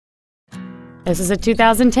This is a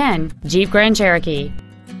 2010 Jeep Grand Cherokee.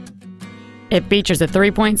 It features a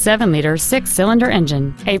 3.7-liter six-cylinder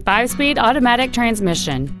engine, a 5-speed automatic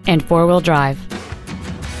transmission, and four-wheel drive.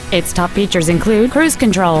 Its top features include cruise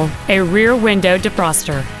control, a rear window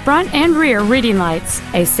defroster, front and rear reading lights,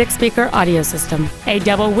 a 6-speaker audio system, a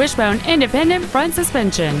double wishbone independent front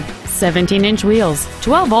suspension, 17-inch wheels,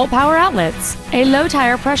 12-volt power outlets, a low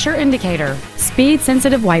tire pressure indicator,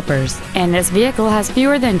 speed-sensitive wipers, and this vehicle has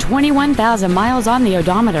fewer than 21,000 miles on the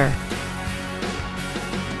odometer.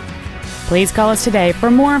 Please call us today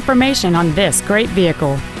for more information on this great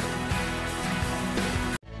vehicle.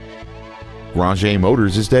 Granger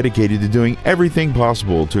Motors is dedicated to doing everything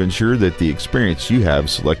possible to ensure that the experience you have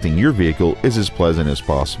selecting your vehicle is as pleasant as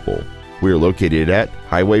possible. We are located at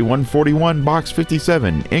Highway 141, Box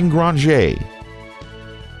 57 in Granger.